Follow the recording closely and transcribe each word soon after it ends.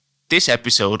This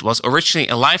episode was originally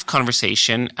a live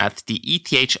conversation at the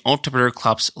ETH Entrepreneur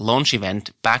Club's launch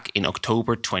event back in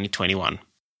October 2021.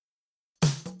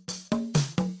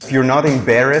 If you're not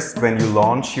embarrassed when you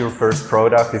launch your first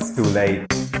product, it's too late.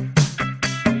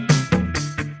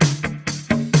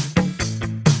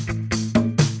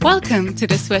 Welcome to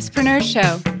the Swisspreneur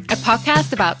Show, a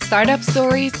podcast about startup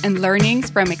stories and learnings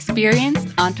from experienced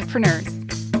entrepreneurs.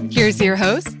 Here's your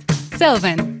host,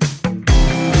 Sylvan.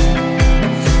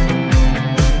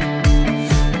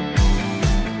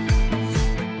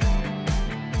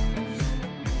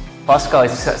 Pascal,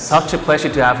 it's such a pleasure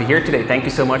to have you here today. Thank you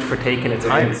so much for taking the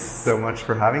time. Thanks so much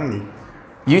for having me.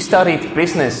 You studied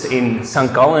business in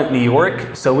St. Gallen, New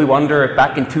York. So we wonder,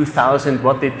 back in 2000,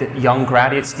 what did the young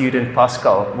graduate student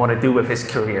Pascal want to do with his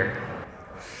career?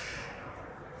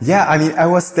 Yeah, I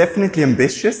was definitely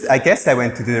ambitious. I guess I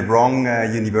went to the wrong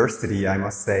university, I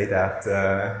must say that,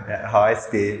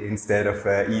 HSG instead of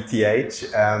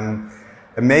ETH.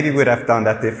 Maybe would have done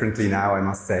that differently now, I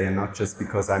must say, and not just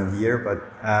because I'm here, but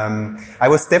I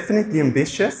was definitely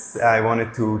ambitious. I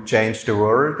wanted to change the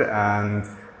world and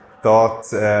thought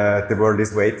the world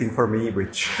is waiting for me,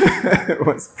 which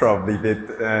was probably a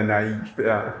bit naive.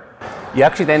 Yeah. You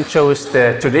actually then chose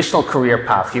the traditional career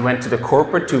path. You went to the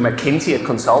corporate, to McKinsey, a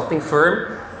consulting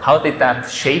firm. How did that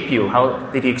shape you? How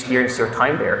did you experience your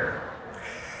time there?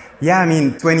 Yeah,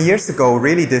 20 years ago,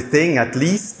 really the thing, at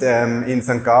least in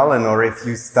St. Gallen, or if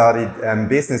you studied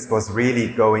business, was really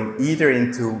going either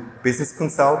into business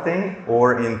consulting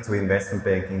or into investment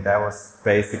banking. That was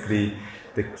basically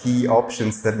the key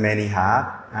options that many had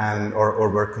or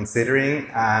were considering.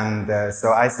 And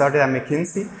so I started at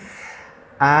McKinsey.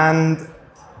 And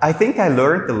I think I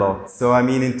learned a lot. So,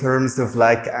 in terms of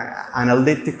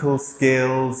analytical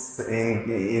skills,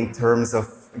 in terms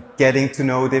of getting to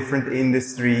know different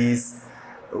industries,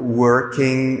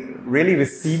 working really with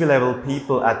C-level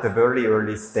people at the very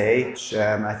early stage.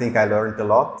 I think I learned a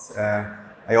lot.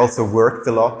 I also worked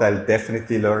a lot. I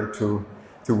definitely learned to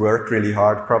work really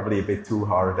hard, probably a bit too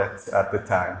hard at the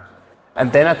time.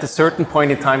 And then at a certain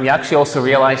point in time, you actually also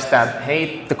realized that,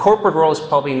 hey, the corporate role is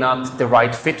probably not the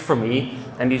right fit for me,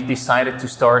 and you decided to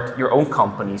start your own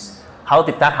companies. How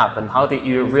did that happen? How did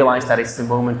you realize that it's the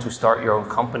moment to start your own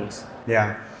companies?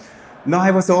 Yeah. No,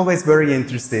 I was always very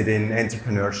interested in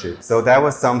entrepreneurship. So that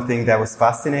was something that was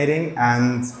fascinating.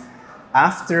 And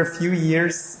after a few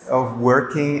years of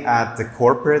working at the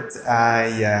corporate,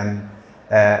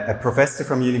 a professor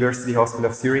from University Hospital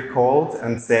of Zurich called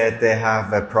and said they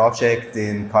have a project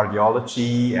in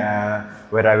cardiology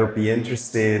where I would be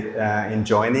interested in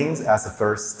joining as a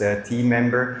first team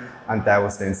member. And that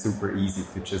was then super easy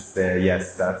to just say,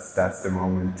 yes, that's the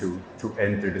moment to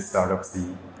enter the startup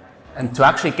scene. And to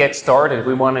actually get started,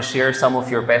 we want to share some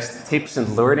of your best tips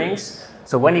and learnings.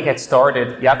 So when you get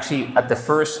started, you actually, the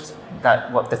first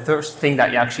thing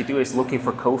that you actually do is looking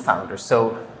for co-founders.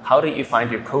 So how did you find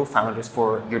your co-founders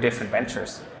for your different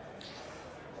ventures?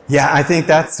 Yeah, I think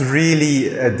that's really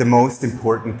the most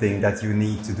important thing that you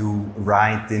need to do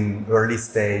right in early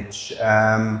stage,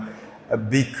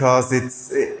 because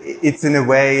it's in a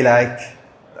way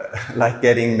like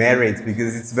getting married,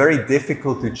 because it's very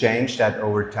difficult to change that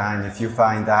over time. If you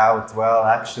find out, well,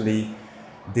 actually,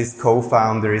 this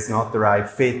co-founder is not the right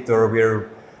fit, or we're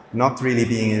not really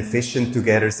being efficient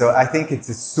together. So I think it's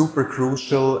a super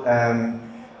crucial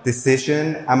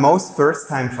decision. And most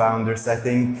first-time founders, I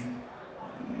think,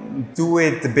 do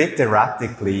it a bit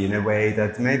erratically, in a way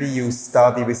that maybe you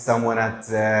study with someone at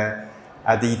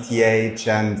ETH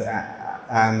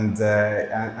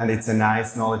and it's a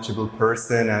nice, knowledgeable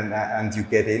person, and you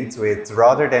get into it,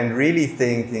 rather than really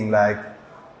thinking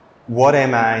what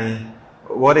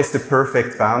is the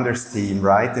perfect founders team,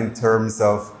 right? In terms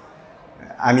of,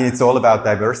 it's all about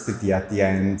diversity at the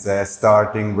end,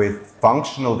 starting with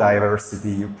functional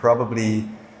diversity. You probably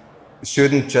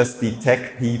shouldn't just be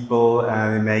tech people.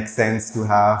 It makes sense to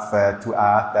have, to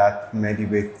add that maybe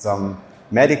with some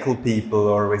medical people,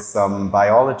 or with some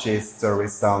biologists, or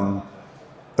with some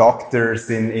doctors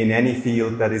in any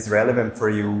field that is relevant for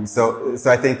you. So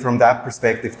I think from that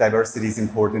perspective, diversity is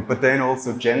important. But then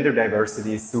also gender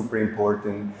diversity is super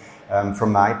important.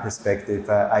 From my perspective,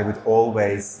 I would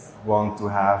always want to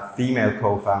have female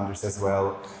co-founders as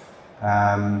well.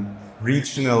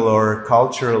 Regional or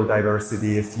cultural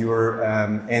diversity. If you're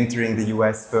entering the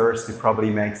US first, it probably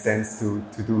makes sense to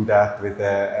do that with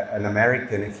an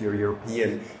American if you're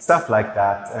European, stuff like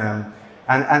that.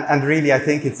 And really, I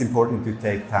think it's important to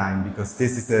take time, because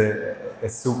this is a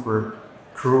super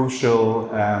crucial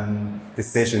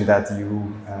decision that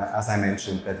you, as I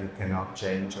mentioned, that you cannot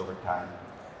change over time.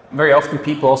 very often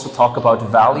people also talk about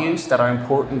values that are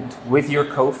important with your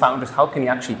co-founders. How can you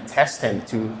actually test them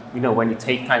to, when you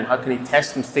take time, how can you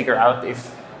test and figure out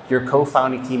if your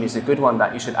co-founding team is a good one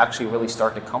that you should actually really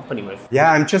start a company with?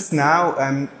 Yeah, I'm just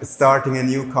now starting a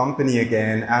new company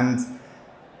again, and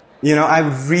I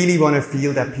really want to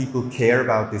feel that people care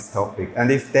about this topic.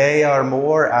 And if they are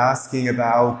more asking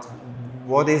about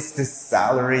what is the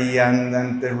salary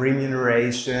and the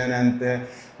remuneration and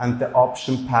the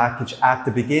option package at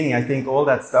the beginning, I think all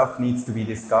that stuff needs to be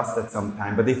discussed at some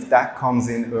time. But if that comes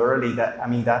in early,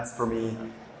 that's for me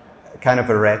kind of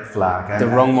a red flag. The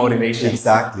wrong motivation.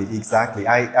 Exactly.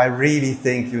 I really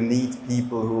think you need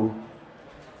people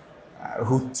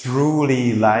who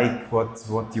truly like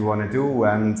what you want to do,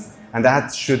 and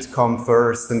that should come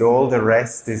first, and all the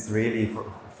rest is really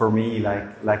for me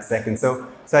like second. So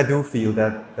I do feel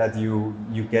that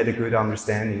you get a good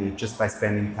understanding just by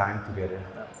spending time together.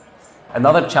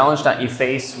 Another challenge that you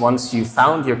face once you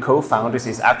found your co-founders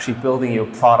is actually building your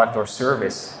product or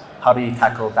service. How do you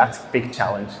tackle that big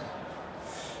challenge?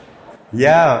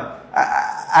 Yeah,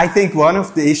 I think one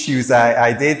of the issues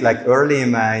I did early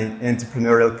in my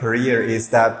entrepreneurial career is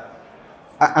that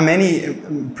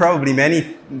probably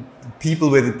many people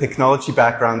with a technology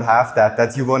background have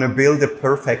that you want to build a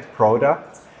perfect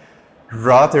product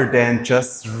rather than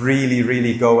just really,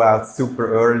 really go out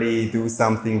super early, do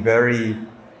something very,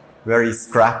 very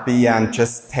scrappy and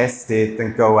just test it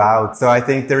and go out. So I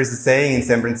think there is a saying in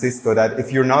San Francisco that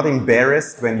if you're not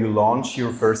embarrassed when you launch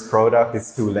your first product,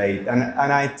 it's too late. And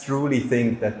I truly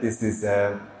think that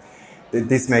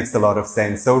this makes a lot of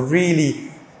sense. So really,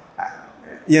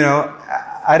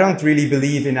 I don't really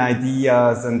believe in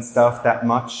ideas and stuff that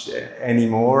much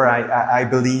anymore. I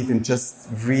believe in just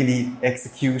really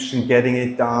execution, getting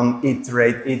it done,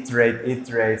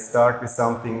 iterate, start with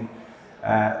something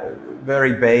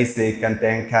very basic and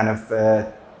then kind of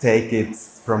take it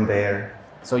from there.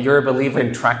 So you're a believer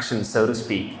in traction, so to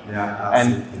speak. Yeah,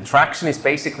 absolutely. And traction is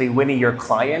basically winning your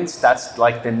clients. That's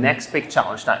like the next big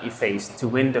challenge that you face, to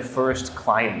win the first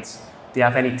clients. Do you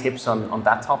have any tips on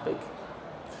that topic?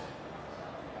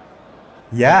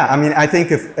 Yeah, I think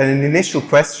an initial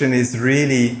question is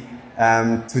really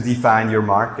to define your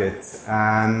market.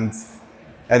 And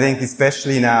I think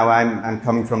especially now I'm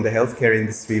coming from the healthcare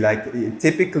industry,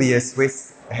 typically a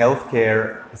Swiss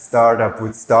healthcare startup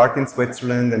would start in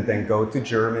Switzerland and then go to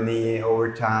Germany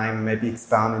over time, maybe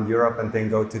expand in Europe and then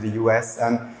go to the US.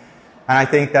 And I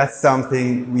think that's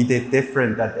something we did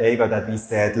different at Ava, that we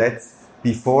said,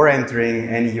 before entering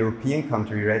any European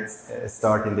country, let's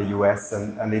start in the US.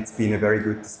 And it's been a very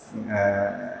good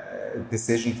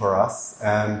decision for us.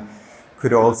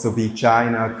 Could also be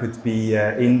China, could be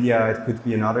India, it could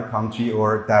be another country,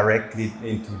 or directly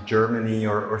into Germany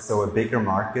or so, a bigger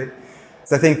market.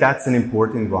 So I think that's an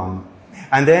important one.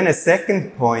 And then a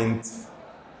second point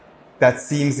that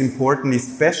seems important,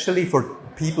 especially for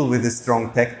people with a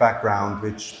strong tech background,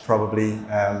 which probably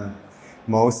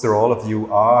most or all of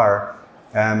you are.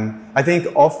 I think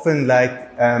often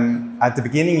at the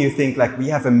beginning you think we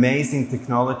have amazing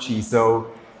technology, so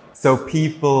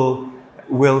people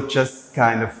will just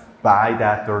kind of buy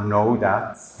that or know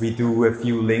that. We do a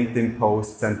few LinkedIn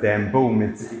posts and then boom,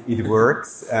 it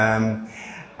works. So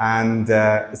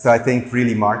I think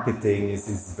really marketing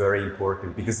is very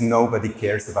important, because nobody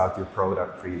cares about your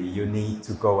product really. You need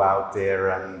to go out there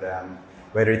and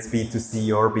whether it's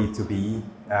B2C or B2B,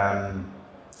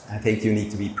 I think you need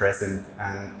to be present.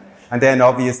 And then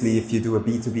obviously if you do a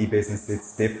B2B business,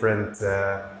 it's different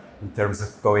in terms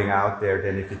of going out there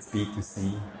than if it's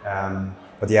B2C.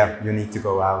 But yeah, you need to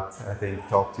go out, I think,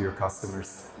 talk to your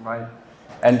customers. Right.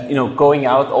 And going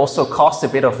out also costs a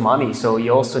bit of money, so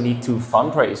you also need to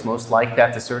fundraise, most likely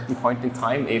at a certain point in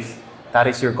time, if that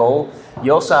is your goal.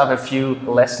 You also have a few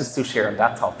lessons to share on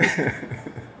that topic.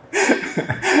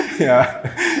 Yeah,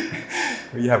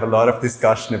 we have a lot of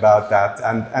discussion about that,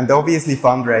 and obviously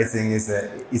fundraising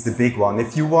is a big one.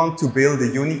 If you want to build a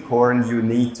unicorn, you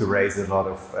need to raise a lot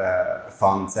of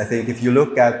funds. I think if you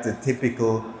look at the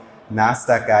typical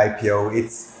Nasdaq IPO,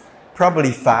 it's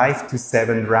probably 5 to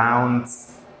 7 rounds,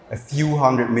 a few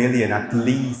 $100 million at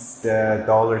least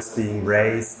dollars being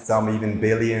raised, some even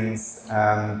billions,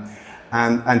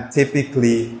 and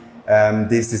typically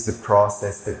this is a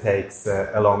process that takes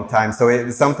a long time. So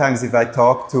sometimes if I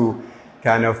talk to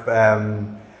kind of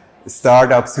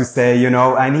startups who say,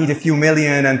 I need a few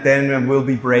million and then we'll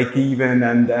be break even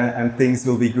and things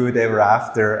will be good ever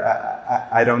after,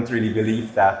 I don't really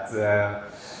believe that.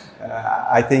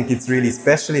 I think it's really,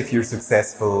 especially if you're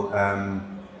successful,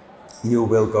 you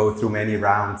will go through many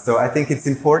rounds. So I think it's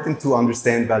important to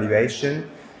understand valuation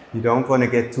You don't want to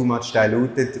get too much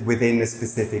diluted within a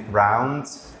specific round.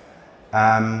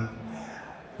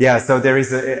 So there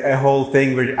is a whole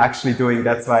thing we're actually doing.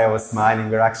 That's why I was smiling.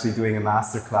 We're actually doing a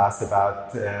masterclass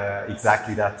about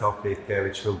exactly that topic,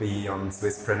 which will be on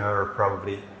Swisspreneur,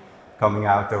 probably coming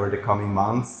out over the coming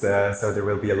months. So there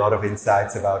will be a lot of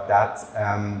insights about that.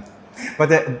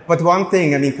 But one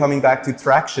thing, I mean, coming back to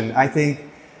traction, I think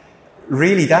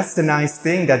really that's the nice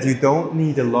thing, that you don't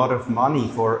need a lot of money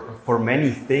for many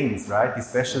things, right?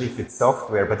 Especially if it's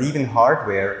software, but even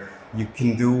hardware. You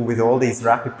can do with all these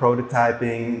rapid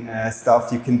prototyping stuff,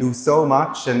 you can do so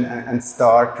much and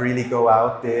start really go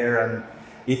out there and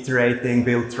iterating,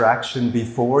 build traction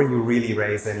before you really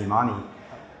raise any money.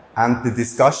 And the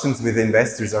discussions with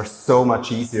investors are so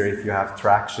much easier if you have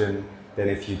traction than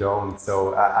if you don't.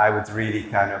 So I would really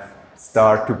kind of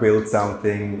start to build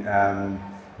something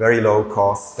very low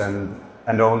cost and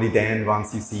only then,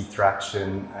 once you see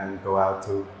traction, and go out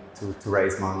to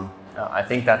raise money. I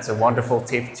think that's a wonderful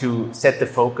tip to set the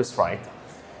focus right.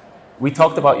 We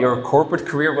talked about your corporate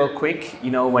career real quick.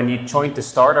 You know, when you joined the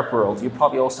startup world, you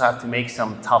probably also had to make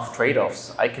some tough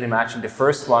trade-offs. I can imagine the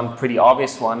first one, pretty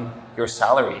obvious one, your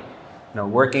salary. You know,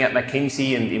 working at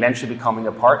McKinsey and eventually becoming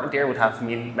a partner there would have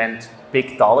meant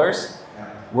big dollars.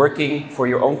 Working for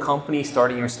your own company,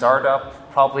 starting your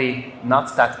startup, probably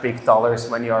not that big dollars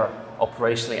when you're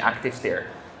operationally active there.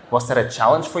 Was that a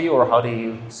challenge for you, or how do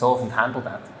you solve and handle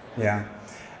that? Yeah,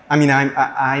 I mean,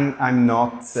 I'm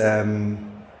not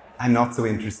so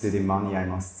interested in money, I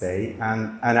must say,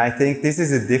 and I think this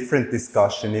is a different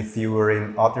discussion if you were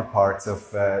in other parts of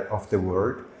the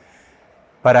world.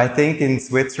 But I think in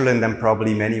Switzerland and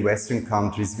probably many Western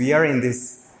countries, we are in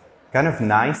this kind of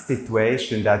nice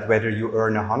situation that whether you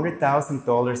earn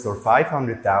 $100,000 or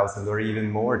 $500,000 or even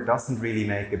more, it doesn't really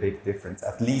make a big difference.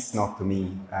 At least not to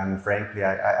me. And frankly,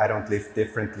 I don't live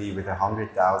differently with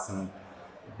 100,000.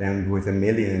 Than with 1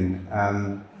 million.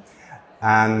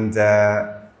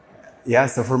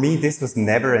 So for me, this was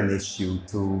never an issue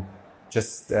to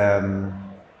just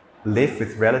live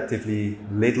with relatively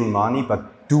little money,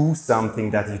 but do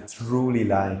something that you truly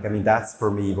like. I mean, that's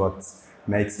for me what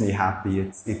makes me happy.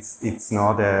 It's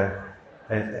not a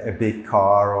big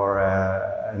car or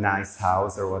a nice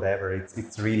house or whatever.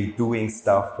 It's really doing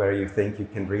stuff where you think you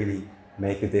can really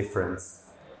make a difference.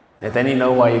 And then you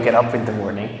know why you get up in the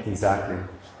morning. Exactly.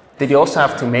 Did you also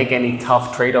have to make any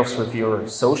tough trade-offs with your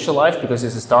social life? Because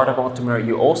as a startup entrepreneur,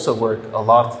 you also work a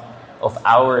lot of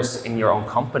hours in your own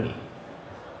company.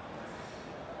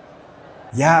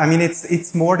 Yeah, I mean,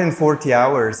 it's more than 40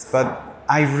 hours, but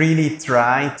I really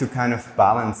try to kind of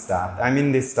balance that. I'm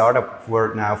in this startup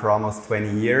world now for almost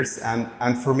 20 years, and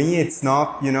for me, it's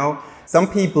not, you know, some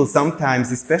people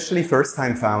sometimes, especially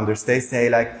first-time founders, they say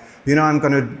like, you know, I'm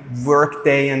going to work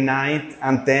day and night,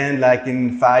 and then like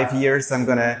in 5 years, I'm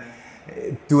going to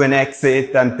do an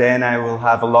exit, and then I will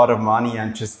have a lot of money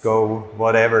and just go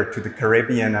whatever to the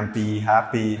Caribbean and be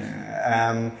happy.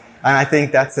 And I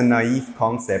think that's a naive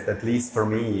concept, at least for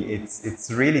me. It's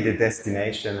really the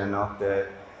destination and not the.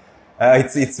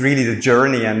 It's really the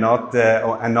journey and not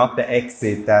the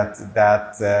exit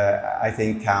that I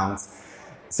think counts.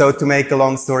 So to make a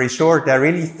long story short, I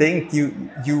really think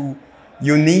you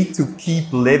need to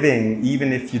keep living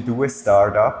even if you do a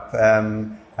startup.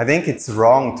 I think it's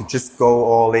wrong to just go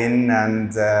all in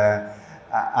and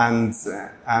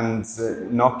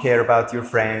not care about your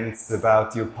friends,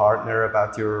 about your partner,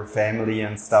 about your family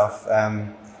and stuff.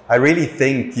 I really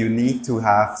think you need to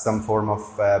have some form of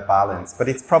balance, but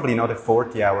it's probably not a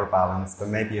 40-hour balance, but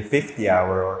maybe a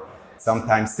 50-hour or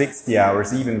sometimes 60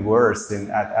 hours, even worse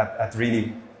at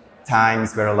really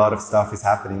times where a lot of stuff is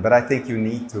happening. But I think you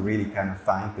need to really kind of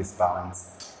find this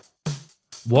balance.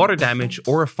 Water damage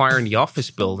or a fire in the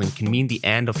office building can mean the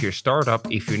end of your startup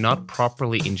if you're not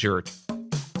properly insured.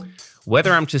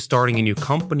 Whether I'm just starting a new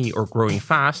company or growing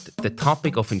fast, the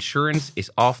topic of insurance is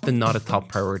often not a top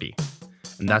priority.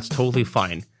 And that's totally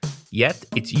fine. Yet,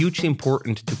 it's hugely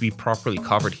important to be properly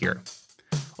covered here.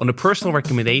 On a personal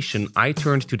recommendation, I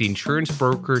turned to the insurance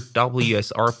broker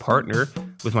WSR Partner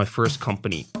with my first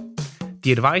company.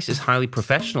 The advice is highly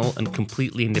professional and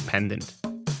completely independent.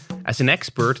 As an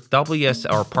expert,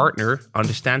 WSR Partner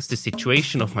understands the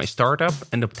situation of my startup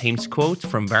and obtains quotes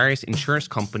from various insurance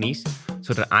companies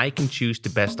so that I can choose the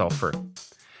best offer.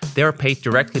 They are paid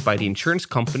directly by the insurance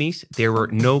companies. There were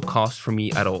no costs for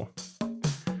me at all.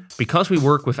 Because we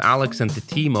work with Alex and the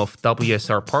team of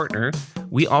WSR Partner,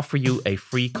 we offer you a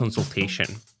free consultation.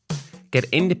 Get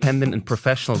independent and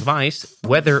professional advice,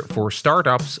 whether for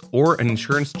startups or an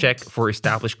insurance check for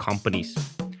established companies.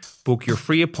 Book your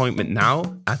free appointment now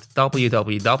at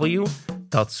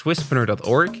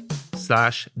www.swisspreneur.org/insurance.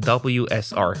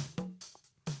 /WSR.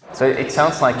 So it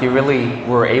sounds like you really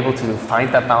were able to find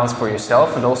that balance for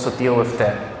yourself and also deal with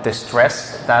the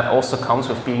stress that also comes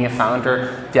with being a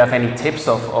founder. Do you have any tips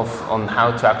on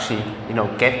how to actually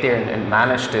get there and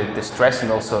manage the stress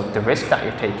and also the risk that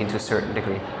you're taking to a certain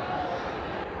degree?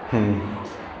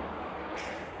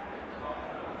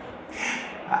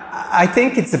 I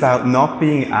think it's about not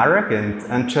being arrogant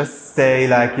and just say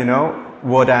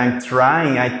what I'm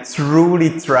trying, I truly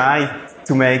try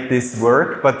to make this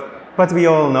work, but we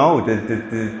all know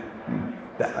the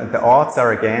odds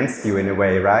are against you in a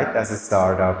way, right, as a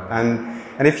startup.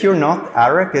 And if you're not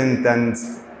arrogant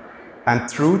and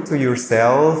true to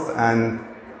yourself and,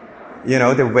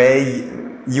 the way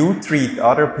you treat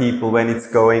other people when it's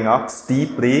going up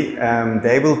steeply,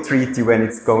 they will treat you when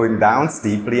it's going down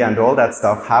steeply, and all that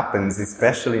stuff happens,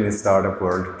 especially in the startup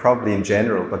world, probably in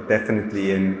general, but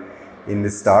definitely in the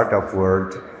startup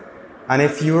world. And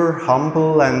if you're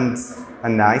humble and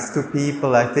nice to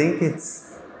people, I think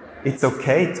it's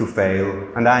okay to fail.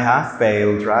 And I have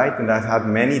failed, right? And I've had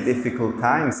many difficult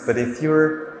times. But if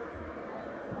you're,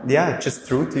 just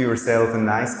true to yourself and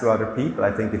nice to other people,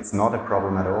 I think it's not a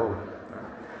problem at all.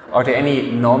 Are there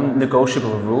any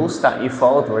non-negotiable rules that you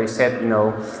followed where you said,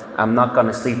 I'm not going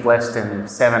to sleep less than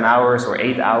 7 hours or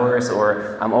 8 hours,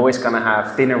 or I'm always going to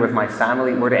have dinner with my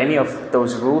family? Were there any of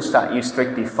those rules that you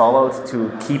strictly followed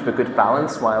to keep a good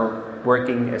balance while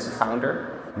working as a founder?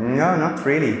 No, not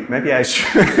really. Maybe I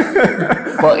should.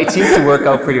 Well, it seems to work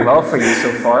out pretty well for you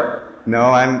so far.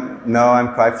 No,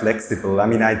 I'm quite flexible. I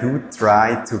mean, I do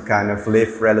try to kind of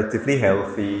live relatively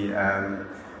healthy.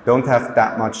 Don't have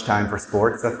that much time for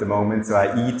sports at the moment, so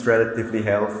I eat relatively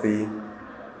healthy,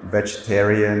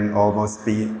 vegetarian, always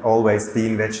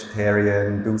being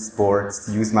vegetarian, do sports,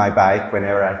 use my bike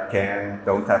whenever I can,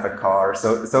 don't have a car.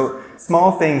 So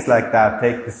small things like that,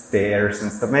 take the stairs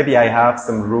and stuff. Maybe I have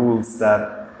some rules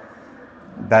that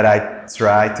I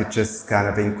try to just kind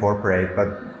of incorporate,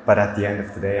 but at the end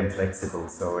of the day, I'm flexible.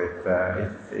 So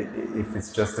if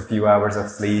it's just a few hours of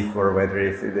sleep, or whether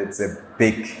if it's a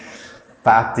big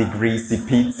fatty, greasy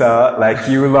pizza like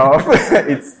you love,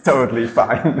 it's totally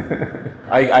fine.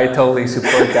 I totally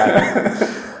support that.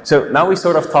 So now we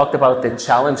sort of talked about the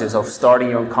challenges of starting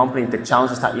your own company, the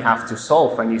challenges that you have to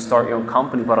solve when you start your own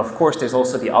company. But of course, there's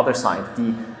also the other side,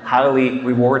 the highly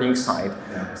rewarding side.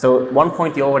 Yeah. So at one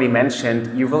point you already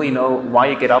mentioned, you really know why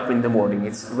you get up in the morning.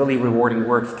 It's really rewarding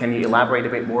work. Can you elaborate a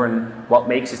bit more on what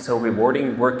makes it so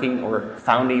rewarding working or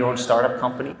founding your own startup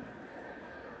company?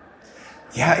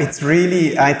 Yeah, it's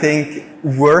really, I think,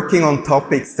 working on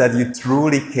topics that you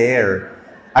truly care.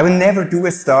 I would never do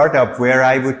a startup where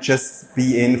I would just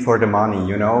be in for the money,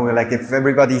 like if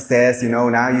everybody says,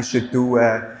 now you should do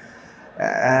a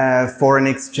foreign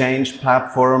exchange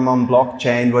platform on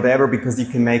blockchain, whatever, because you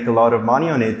can make a lot of money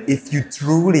on it. If you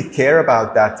truly care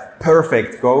about that,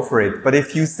 perfect, go for it. But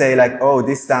if you say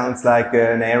this sounds like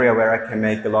an area where I can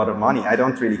make a lot of money, I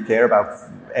don't really care about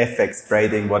FX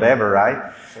trading, whatever,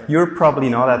 right? You're probably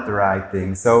not at the right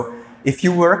thing. So if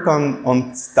you work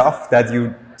on stuff that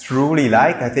you truly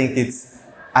like, I think it's,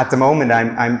 at the moment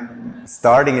I'm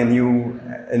starting a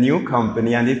new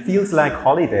company, and it feels like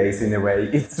holidays in a way.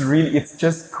 It's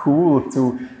just cool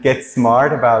to get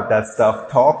smart about that stuff,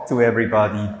 talk to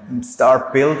everybody,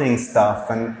 start building stuff,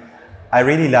 and I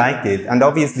really like it. And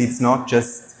obviously it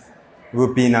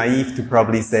would be naive to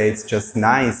probably say it's just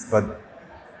nice, but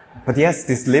yes,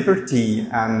 this liberty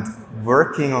and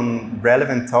working on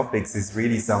relevant topics is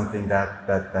really something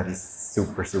that is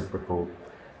super, super cool.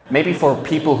 Maybe for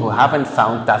people who haven't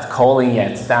found that calling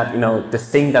yet, that, the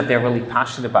thing that they're really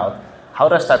passionate about, how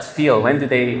does that feel? When do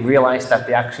they realize that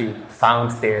they actually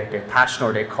found their passion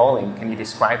or their calling? Can you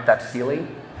describe that feeling?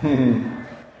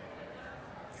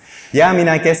 Yeah, I mean,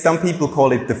 I guess some people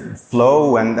call it the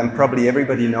flow, and probably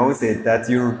everybody knows it, that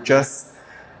you're just,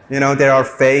 there are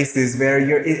phases where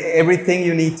everything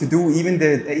you need to do, even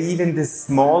the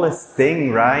smallest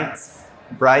thing, right?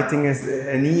 Writing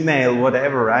an email,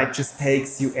 whatever, right, just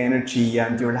takes you energy,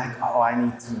 and you're like, oh, I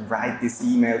need to write this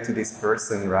email to this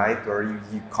person, right? Or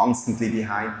you constantly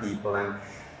behind people,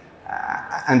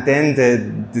 and then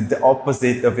the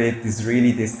opposite of it is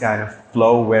really this kind of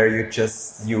flow where you're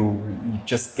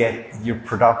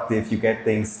productive, you get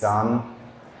things done.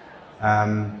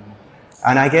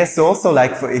 And I guess also,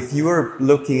 if you were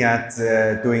looking at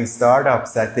doing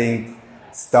startups, I think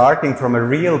starting from a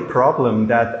real problem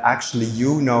that actually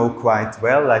quite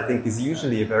well, I think is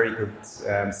usually a very good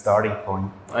starting point.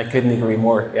 I couldn't agree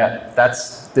more. Yeah,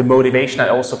 that's the motivation that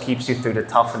also keeps you through the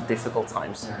tough and difficult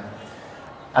times. Yeah.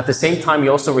 At the same time,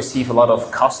 you also receive a lot of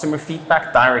customer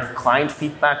feedback, direct client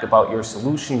feedback about your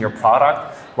solution, your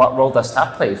product. What role does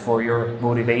that play for your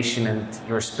motivation and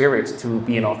your spirit to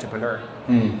be an entrepreneur?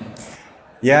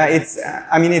 Yeah,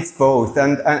 it's both.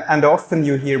 And often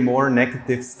you hear more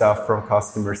negative stuff from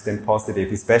customers than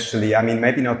positive, especially,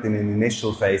 maybe not in an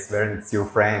initial phase where it's your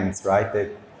friends, right? They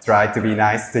try to be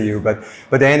nice to you. But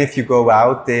then if you go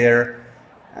out there,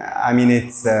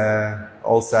 it's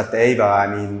also at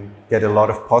Ava, get a lot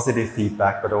of positive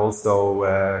feedback, but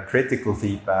also critical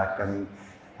feedback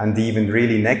and even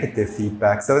really negative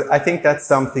feedback. So I think that's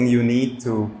something you need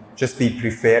to just be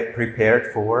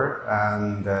prepared for.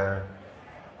 And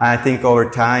I think over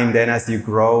time, then as you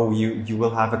grow, you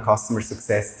will have a customer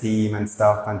success team and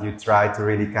stuff, and you try to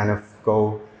really kind of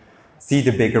go see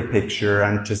the bigger picture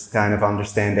and just kind of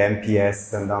understand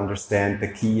NPS and understand the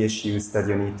key issues that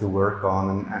you need to work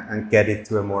on and get it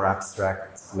to a more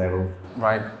abstract level.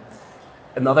 Right.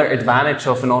 Another advantage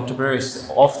of an entrepreneur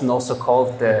is often also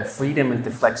called the freedom and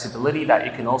the flexibility that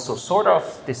you can also sort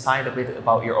of decide a bit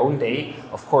about your own day.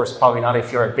 Of course, probably not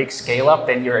if you're a big scale up,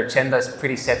 then your agenda is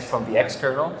pretty set from the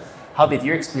external. How did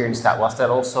you experience that? Was that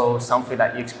also something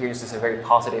that you experienced as a very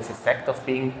positive effect of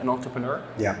being an entrepreneur?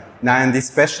 Yeah, and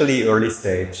especially early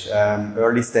stage.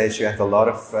 Early stage, you have a lot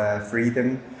of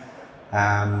freedom.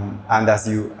 And as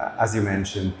you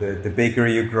mentioned, the bigger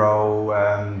you grow,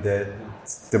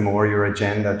 the more your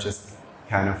agenda just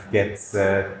kind of gets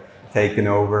taken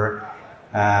over.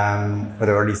 But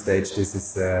early stage, this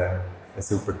is a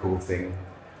super cool thing.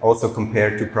 Also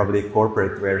compared to probably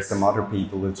corporate, where some other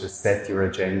people will just set your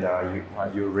agenda,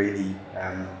 you're really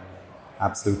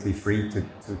absolutely free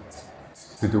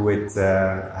to do it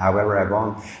however I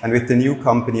want. And with the new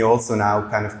company also now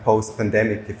kind of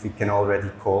post-pandemic, if we can already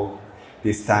call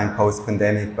this time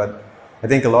post-pandemic, but I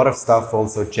think a lot of stuff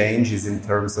also changes in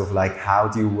terms of like how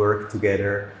do you work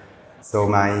together. So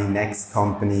my next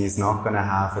company is not going to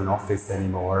have an office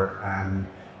anymore.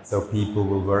 So people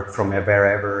will work from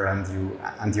wherever,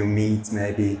 and you meet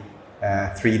maybe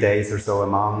 3 days or so a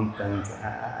month,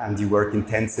 and you work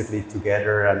intensively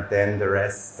together, and then the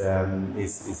rest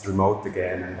is remote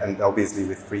again, and obviously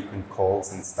with frequent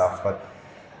calls and stuff. But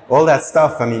all that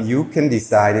stuff, you can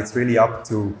decide. It's really up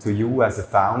to you as a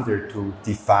founder to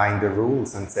define the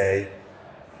rules and say,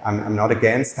 I'm not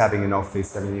against having an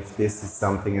office. If this is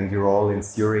something and you're all in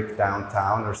Zurich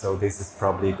downtown or so, this is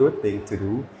probably a good thing to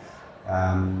do.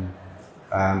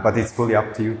 But it's fully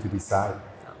up to you to decide.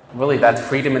 Really, that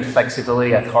freedom and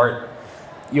flexibility at heart.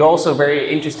 You're also a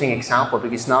very interesting example,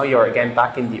 because now you're again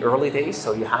back in the early days,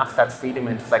 so you have that freedom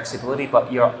and flexibility, but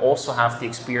you also have the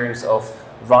experience of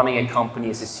running a company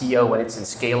as a CEO when it's in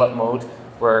scale-up mode,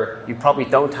 where you probably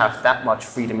don't have that much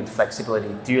freedom and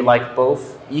flexibility. Do you like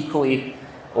both equally,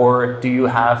 or do you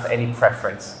have any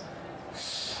preference?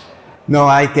 No,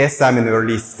 I guess I'm an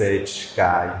early stage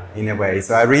guy in a way.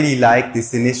 So I really like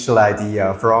this initial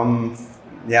idea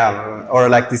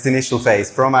this initial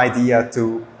phase, from idea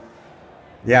to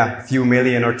a few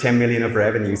million or 10 million of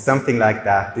revenue, something like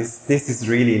that. This is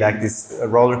really like this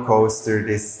roller coaster,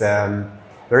 this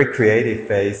very creative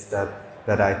phase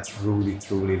that I truly,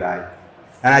 truly like.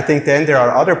 And I think then there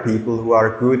are other people who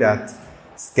are good at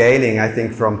scaling. I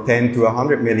think from 10 to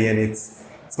 100 million, it's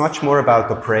much more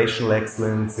about operational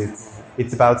excellence.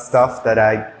 It's about stuff that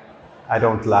I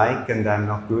don't like and I'm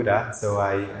not good at. So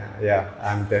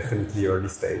I'm definitely early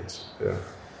stage. Yeah.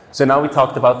 So now we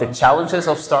talked about the challenges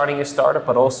of starting a startup,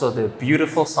 but also the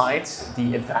beautiful sides,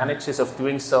 the advantages of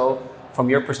doing so. From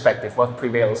your perspective, what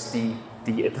prevails, the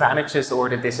advantages or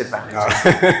the disadvantages?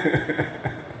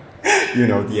 You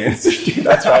know the answer to that.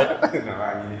 That's right. No,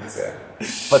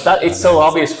 but it's so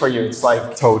obvious for you. It's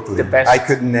like totally the best. I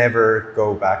could never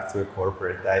go back to a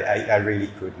corporate. I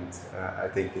really couldn't. I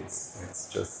think it's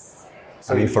just.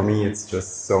 For me, it's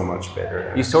just so much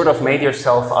better. You sort of made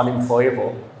yourself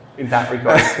unemployable in that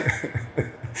regard.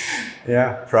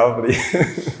 Yeah, probably.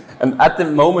 And at the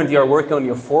moment, you're working on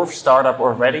your 4th startup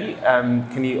already.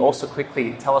 Can you also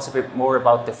quickly tell us a bit more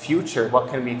about the future? What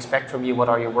can we expect from you? What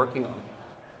are you working on?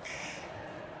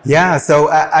 Yeah, so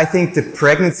I think the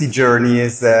pregnancy journey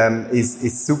is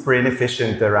super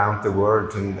inefficient around the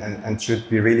world and should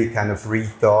be really kind of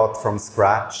rethought from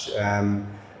scratch.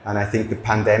 And I think the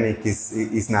pandemic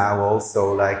is now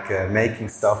also like making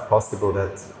stuff possible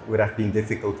that would have been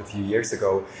difficult a few years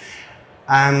ago.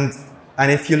 And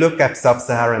if you look at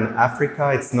sub-Saharan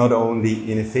Africa, it's not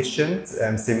only inefficient,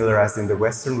 similar as in the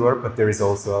Western world, but there is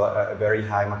also a very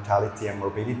high mortality and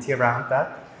morbidity around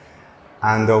that.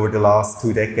 And over the last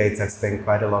 2 decades, I've spent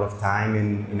quite a lot of time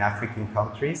in African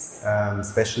countries,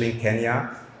 especially in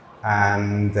Kenya.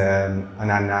 And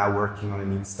I'm now working on a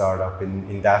new startup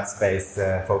in that space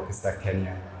focused at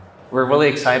Kenya. We're really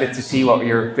excited to see what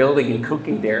you're building and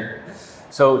cooking there.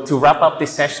 So to wrap up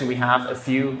this session, we have a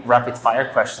few rapid fire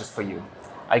questions for you.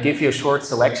 I give you a short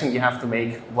selection. You have to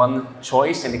make one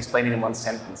choice and explain it in one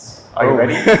sentence. Are you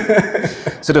ready?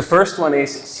 So the first one is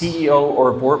CEO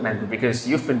or board member, because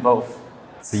you've been both.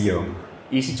 CEO.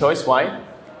 Easy choice, why?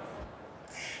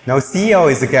 Now,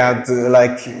 CEO is about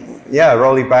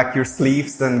rolling back your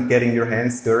sleeves and getting your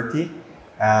hands dirty.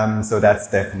 So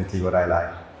that's definitely what I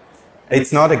like.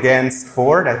 It's not against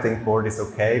board. I think board is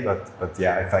okay, but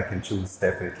yeah, if I can choose,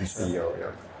 definitely CEO.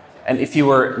 Yeah. And if you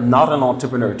were not an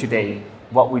entrepreneur today,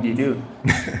 what would you do?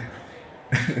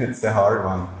 It's a hard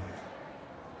one.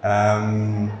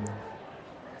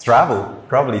 Travel,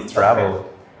 probably travel. Okay.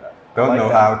 Don't know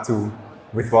how to,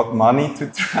 with what money to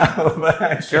travel, but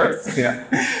I sure. guess, yeah,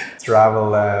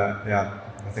 travel. I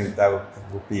think that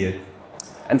would be it.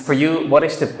 And for you, what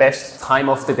is the best time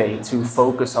of the day to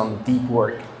focus on deep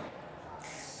work?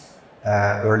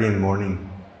 Early in the morning.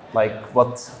 Like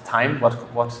what time?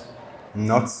 What?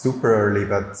 Not super early,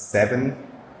 but 7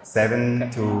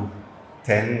 to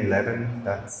 10, 11.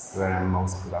 That's where I'm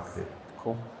most productive.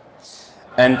 Cool.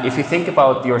 And if you think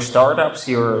about your startups,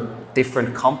 your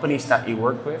different companies that you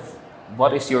work with,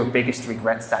 what is your biggest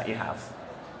regret that you have?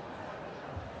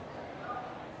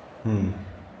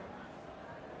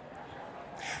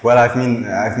 Well,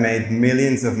 I've made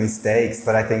millions of mistakes,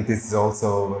 but I think this is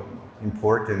also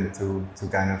important to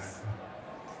kind of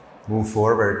move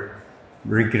forward.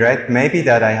 Regret maybe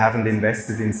that I haven't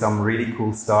invested in some really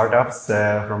cool startups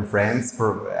from France.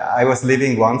 I was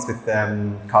living once with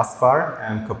Kaspar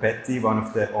and Copetti, one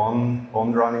of the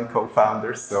on-running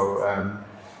co-founders. So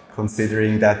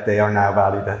considering that they are now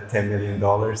valued at $10 million,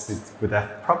 it would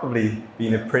have probably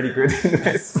been a pretty good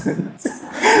investment.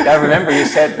 I remember you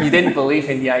said you didn't believe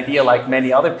in the idea like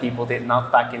many other people did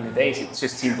not back in the days. It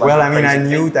just seemed like I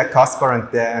knew that Kaspar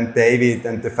and David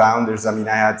and the founders,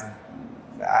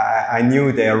 I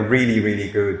knew they are really, really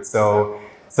good. So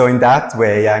in that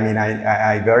way,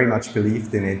 I very much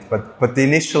believed in it. But the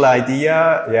initial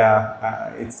idea,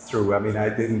 it's true. I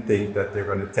didn't think that they're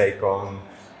going to take on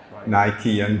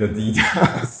Nike and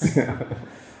Adidas.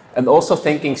 And also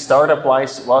thinking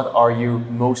startup-wise, what are you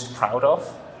most proud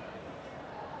of?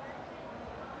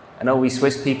 I know we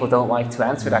Swiss people don't like to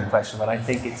answer that question, but I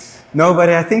think it's... No, but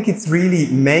I think it's really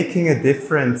making a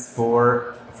difference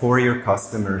for your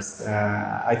customers.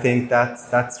 I think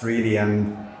that's really,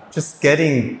 and just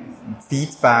getting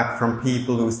feedback from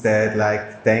people who said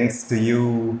like, thanks to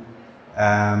you,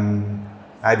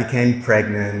 I became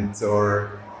pregnant,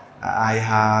 or I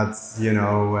had,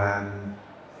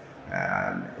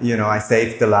 I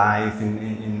saved a life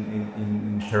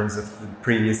in terms of the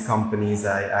previous companies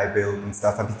I built and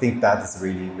stuff. I think that is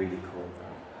really, really cool.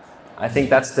 I think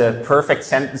that's the perfect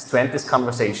sentence to end this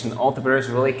conversation. Entrepreneurs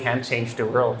really can change the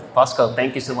world. Pascal,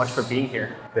 thank you so much for being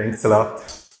here. Thanks a lot.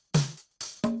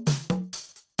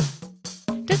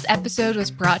 This episode was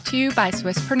brought to you by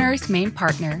Swisspreneurs' main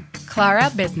partner,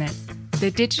 Klara Business, the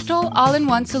digital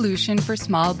all-in-one solution for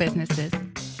small businesses.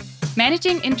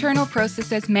 Managing internal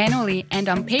processes manually and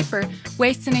on paper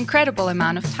wastes an incredible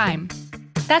amount of time.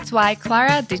 That's why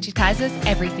Klara digitizes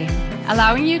everything,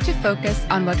 allowing you to focus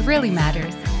on what really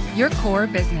matters, your core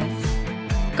business.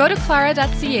 Go to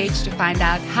klara.ch to find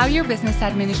out how your business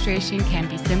administration can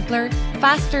be simpler,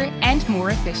 faster, and more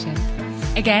efficient.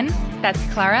 Again, that's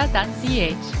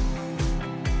klara.ch.